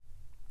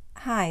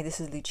Hi, this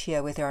is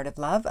Lucia with The Art of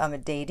Love. I'm a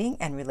dating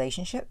and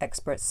relationship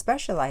expert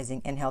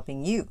specializing in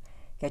helping you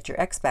get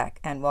your ex back.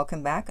 And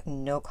welcome back,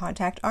 No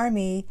Contact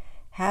Army.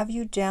 Have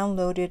you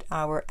downloaded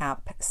our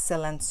app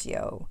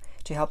Silencio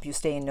to help you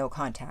stay in no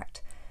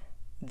contact?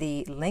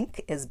 The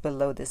link is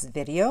below this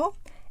video.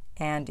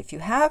 And if you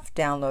have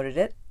downloaded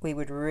it, we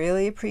would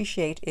really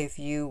appreciate if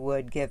you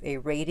would give a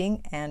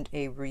rating and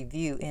a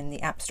review in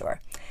the App Store.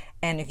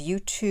 And if you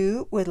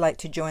too would like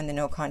to join the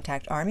No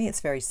Contact Army,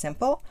 it's very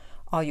simple.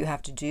 All you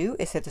have to do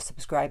is hit the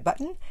subscribe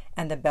button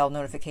and the bell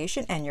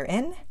notification and you're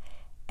in.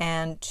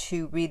 And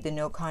to read the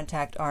No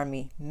Contact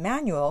Army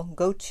manual,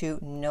 go to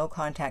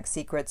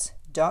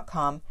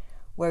nocontactsecrets.com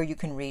where you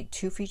can read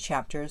 2 free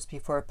chapters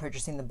before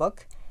purchasing the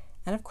book.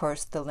 And of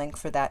course, the link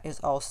for that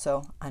is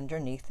also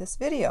underneath this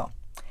video.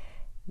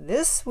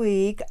 This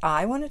week,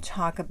 I want to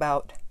talk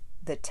about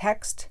the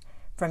text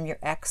from your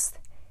ex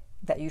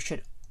that you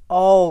should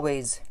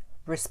always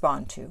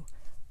respond to,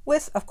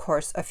 with, of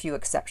course, a few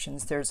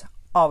exceptions. There's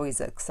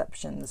always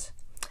exceptions.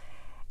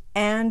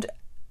 And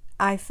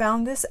I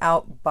found this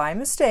out by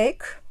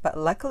mistake, but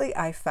luckily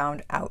I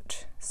found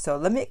out. So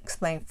let me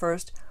explain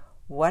first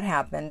what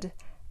happened,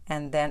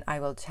 and then I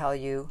will tell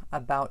you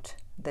about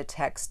the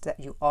text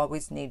that you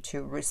always need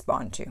to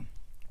respond to.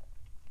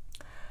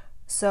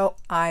 So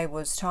I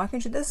was talking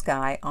to this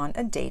guy on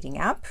a dating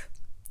app,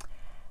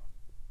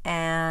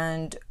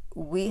 and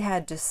we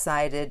had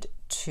decided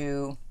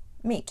to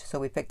meet. So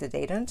we picked a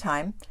date and a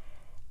time.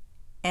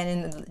 And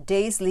in the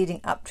days leading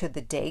up to the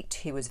date,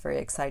 he was very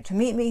excited to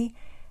meet me.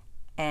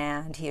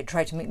 And he had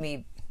tried to meet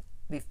me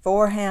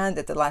beforehand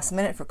at the last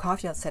minute for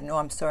coffee. I said, no,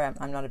 I'm sorry,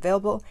 I'm not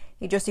available.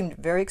 He just seemed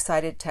very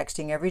excited,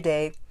 texting every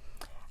day.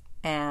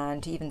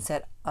 And he even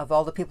said, of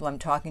all the people I'm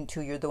talking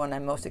to, you're the one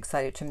I'm most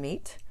excited to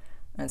meet.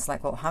 And it's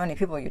like, well, how many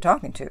people are you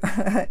talking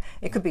to?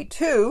 It could be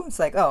 2. It's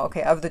like, oh,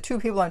 okay, of the 2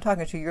 people I'm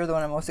talking to, you're the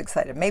one I'm most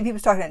excited. Maybe he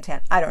was talking to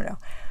 10. I don't know.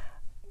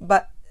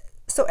 But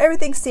so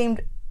everything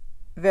seemed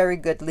very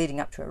good leading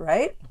up to it,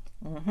 right?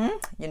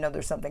 You know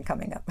there's something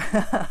coming up.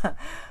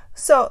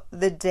 So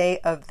the day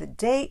of the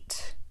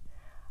date,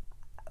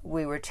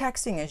 we were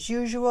texting as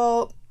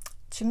usual.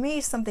 To me,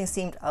 something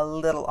seemed a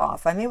little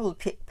off. I'm able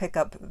to pick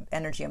up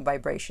energy and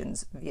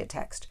vibrations via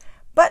text.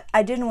 But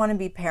I didn't want to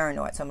be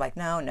paranoid. So I'm like,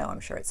 no, I'm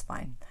sure it's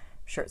fine.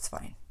 Sure it's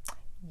fine.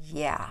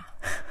 Yeah.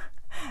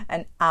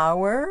 An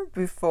hour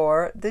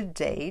before the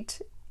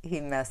date,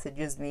 he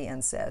messages me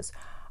and says,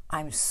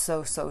 I'm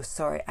so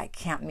sorry. I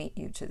can't meet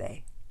you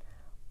today.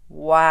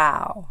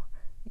 Wow.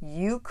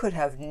 You could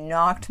have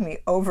knocked me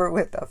over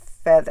with a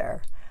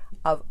feather.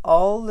 Of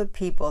all the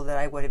people that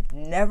I would have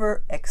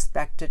never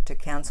expected to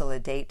cancel a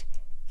date,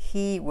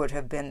 he would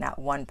have been that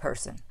one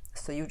person.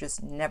 So you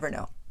just never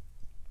know.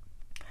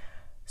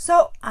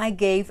 So I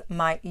gave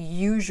my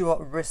usual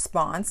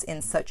response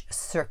in such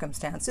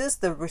circumstances,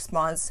 the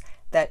response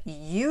that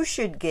you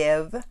should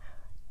give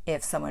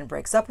if someone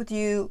breaks up with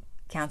you,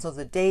 cancels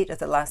a date at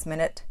the last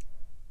minute,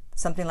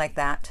 something like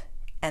that.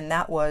 And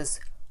that was,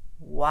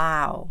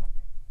 wow, ...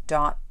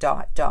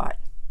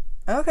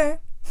 Okay.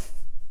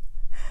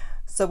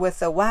 So with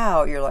the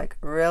wow, you're like,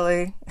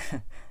 really?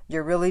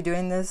 You're really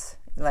doing this?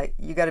 Like,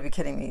 you got to be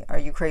kidding me. Are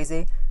you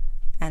crazy?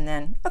 And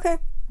then, okay,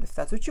 if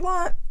that's what you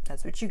want,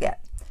 that's what you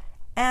get.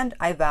 And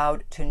I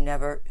vowed to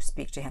never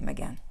speak to him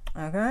again.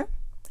 Okay?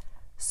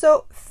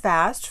 So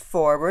fast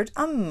forward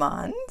a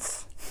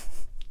month.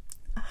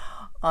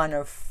 On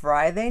a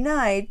Friday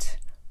night,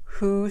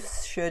 who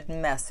should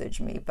message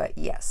me but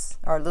yes,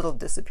 our little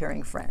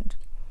disappearing friend.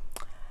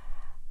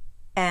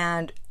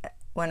 And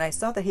when I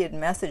saw that he had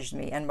messaged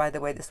me, and by the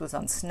way, this was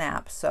on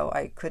Snap, so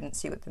I couldn't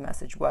see what the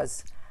message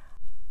was,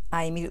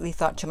 I immediately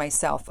thought to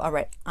myself, all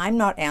right, I'm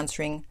not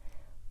answering,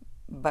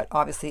 but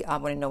obviously I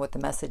want to know what the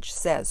message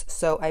says.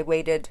 So I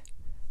waited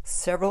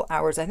several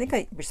hours. I think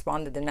I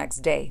responded the next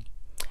day.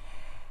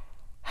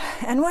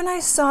 And when I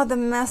saw the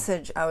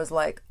message, I was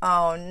like,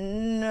 oh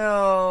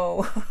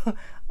no,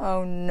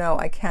 oh no,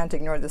 I can't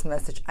ignore this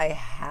message. I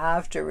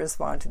have to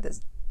respond to this.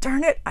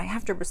 Darn it, I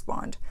have to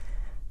respond.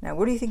 Now,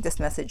 what do you think this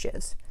message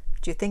is?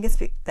 Do you think it's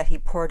that he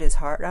poured his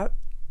heart out?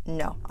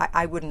 No,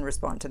 I wouldn't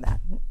respond to that.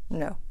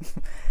 No.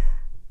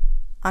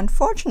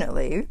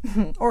 Unfortunately,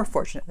 or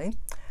fortunately,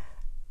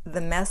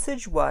 the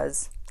message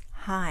was,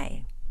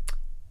 hi,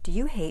 do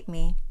you hate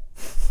me?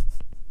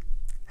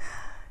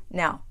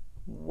 Now,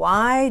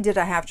 why did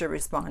I have to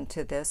respond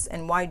to this,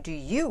 and why do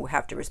you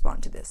have to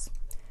respond to this?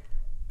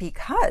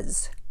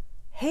 Because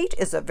hate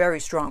is a very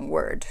strong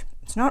word.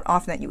 It's not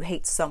often that you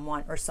hate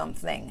someone or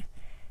something.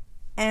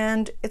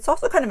 And it's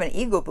also kind of an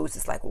ego boost.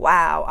 It's like,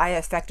 wow, I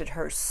affected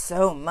her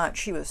so much.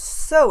 She was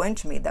so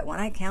into me that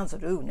when I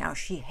canceled, ooh, now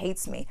she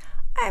hates me.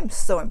 I'm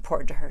so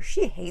important to her.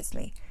 She hates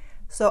me.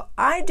 So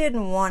I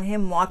didn't want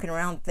him walking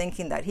around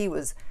thinking that he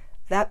was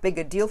that big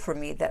a deal for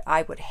me that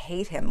I would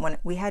hate him when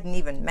we hadn't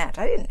even met.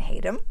 I didn't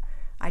hate him.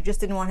 I just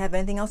didn't want to have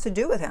anything else to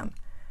do with him.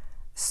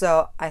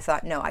 So I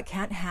thought, no, I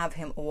can't have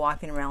him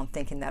walking around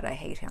thinking that I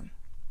hate him.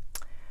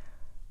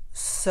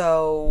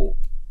 So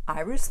I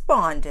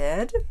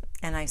responded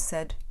and I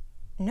said,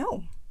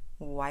 no,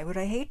 why would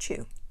I hate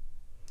you?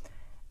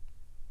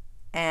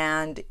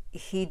 and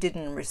he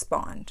didn't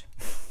respond.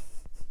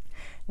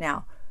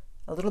 Now,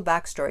 a little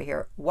backstory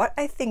here. What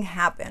I think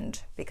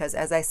happened, because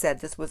as I said,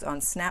 this was on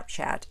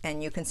Snapchat,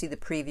 and you can see the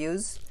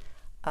previews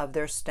of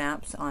their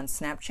snaps on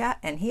Snapchat,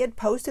 and he had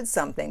posted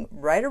something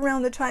right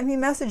around the time he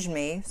messaged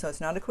me, so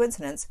it's not a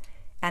coincidence,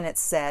 and it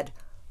said,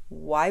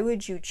 "Why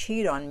would you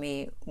cheat on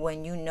me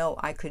when you know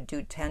I could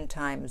do 10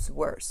 times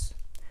worse?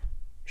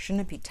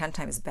 Shouldn't it be 10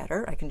 times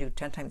better? I can do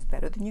 10 times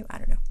better than you?" I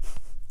don't know.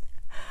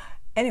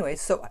 Anyway,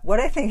 so what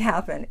I think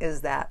happened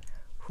is that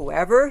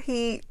whoever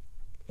he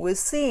was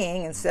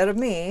seeing instead of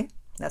me,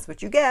 that's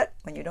what you get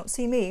when you don't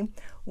see me,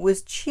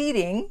 was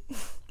cheating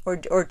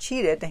or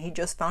cheated, and he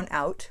just found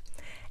out.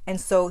 And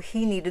so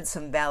he needed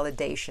some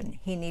validation.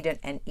 He needed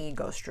an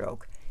ego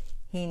stroke.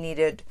 He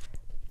needed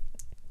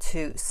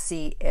to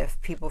see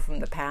if people from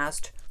the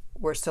past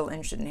were still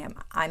interested in him.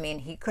 I mean,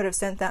 he could have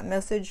sent that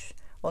message.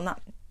 Well,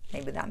 not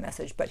maybe that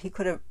message, but he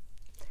could have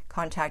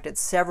contacted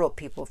several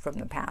people from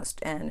the past,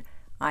 and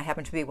I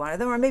happen to be one of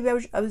them, or maybe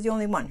I was the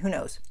only one. Who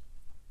knows?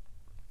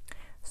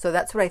 So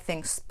that's what I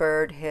think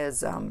spurred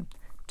his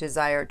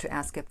desire to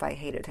ask if I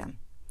hated him.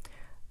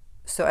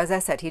 So as I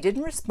said, he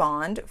didn't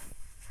respond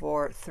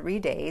for 3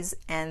 days,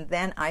 and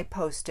then I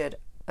posted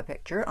a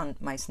picture on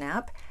my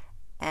Snap,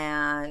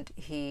 and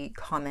he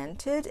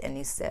commented and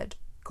he said,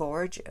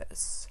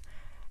 "Gorgeous."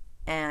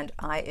 And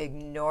I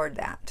ignored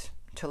that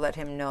to let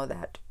him know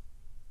that,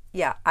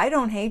 yeah, I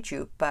don't hate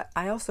you, but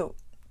I also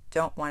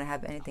don't want to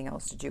have anything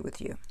else to do with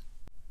you.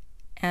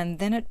 And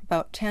then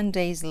about 10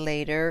 days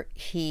later,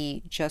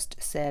 he just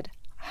said,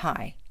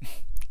 "Hi."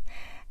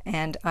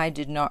 And I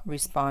did not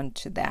respond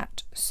to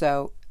that.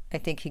 So I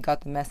think he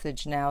got the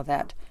message now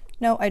that,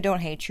 no, I don't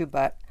hate you,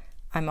 but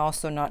I'm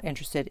also not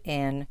interested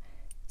in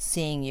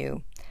seeing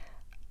you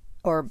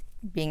or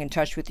being in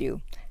touch with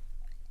you.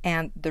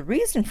 And the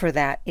reason for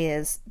that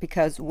is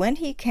because when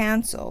he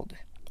canceled,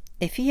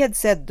 if he had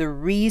said the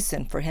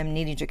reason for him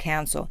needing to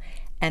cancel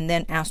and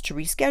then asked to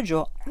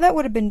reschedule, that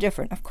would have been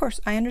different. Of course,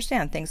 I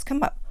understand things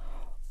come up.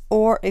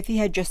 Or if he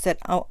had just said,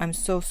 "Oh, I'm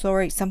so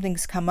sorry,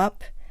 something's come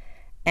up,"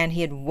 and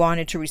he had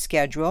wanted to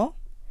reschedule,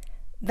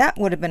 that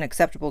would have been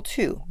acceptable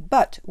too.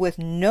 But with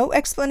no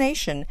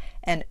explanation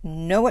and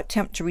no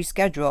attempt to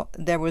reschedule,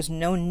 there was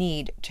no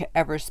need to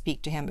ever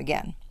speak to him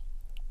again.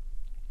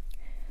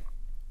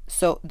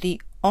 So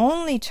the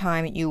only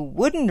time you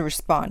wouldn't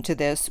respond to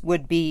this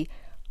would be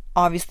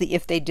obviously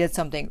if they did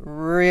something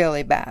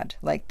really bad,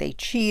 like they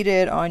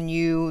cheated on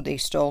you, they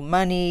stole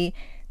money,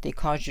 they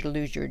caused you to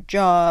lose your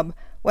job,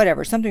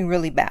 whatever, something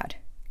really bad.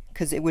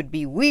 Because it would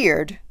be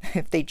weird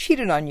if they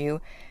cheated on you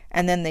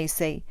and then they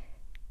say,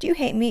 "Do you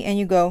hate me?" And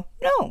you go,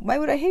 "No, why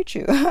would I hate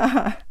you?"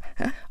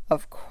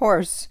 Of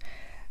course.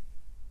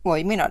 Well,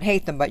 you may not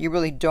hate them, but you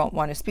really don't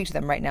want to speak to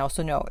them right now.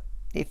 So no,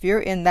 if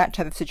you're in that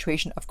type of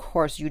situation, of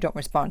course you don't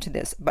respond to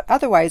this. But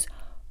otherwise,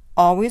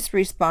 always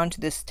respond to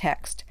this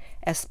text,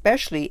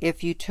 especially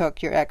if you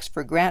took your ex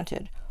for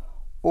granted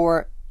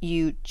or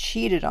you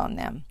cheated on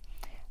them.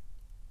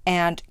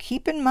 And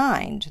keep in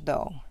mind,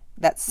 though,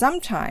 that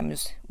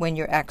sometimes when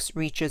your ex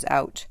reaches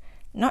out,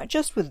 not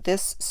just with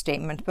this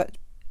statement, but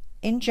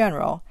in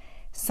general,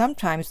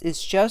 sometimes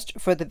it's just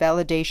for the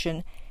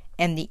validation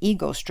and the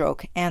ego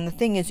stroke. And the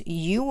thing is,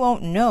 you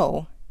won't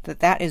know that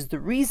that is the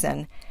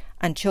reason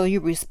until you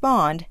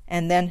respond,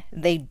 and then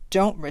they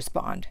don't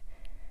respond.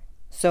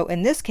 So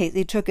in this case,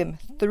 it took him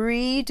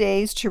 3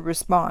 days to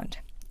respond.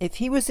 If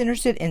he was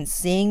interested in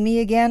seeing me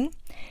again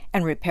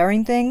and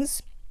repairing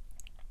things,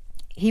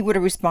 he would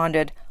have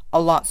responded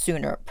a lot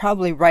sooner,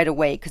 probably right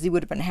away, because he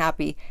would have been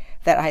happy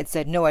that I had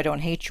said, "No, I don't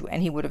hate you,"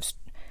 and he would have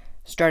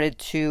started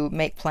to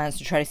make plans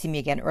to try to see me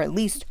again, or at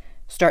least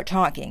start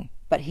talking,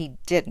 but he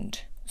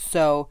didn't.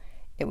 So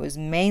it was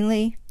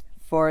mainly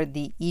for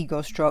the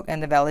ego stroke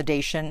and the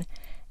validation,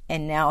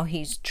 and now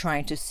he's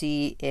trying to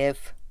see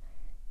if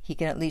he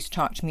can at least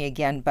talk to me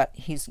again, but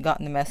he's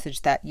gotten the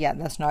message that, yeah,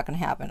 that's not going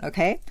to happen,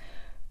 okay?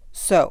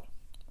 So,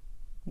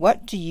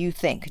 what do you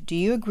think? Do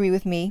you agree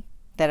with me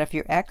that if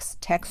your ex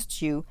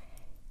texts you,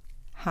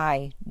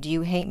 "Hi, do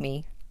you hate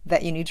me?"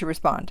 that you need to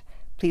respond?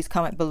 Please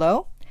comment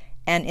below.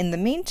 And in the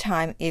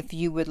meantime, if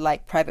you would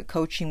like private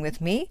coaching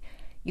with me,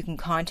 you can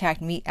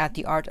contact me at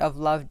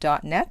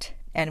theartoflove.net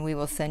and we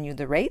will send you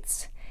the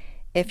rates.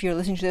 If you're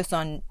listening to this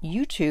on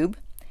YouTube,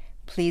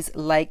 please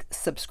like,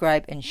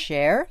 subscribe, and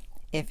share.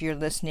 If you're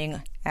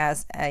listening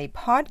as a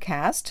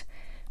podcast,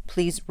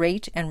 please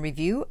rate and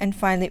review. And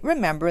finally,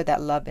 remember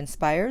that love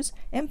inspires,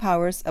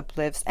 empowers,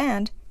 uplifts,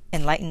 and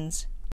enlightens.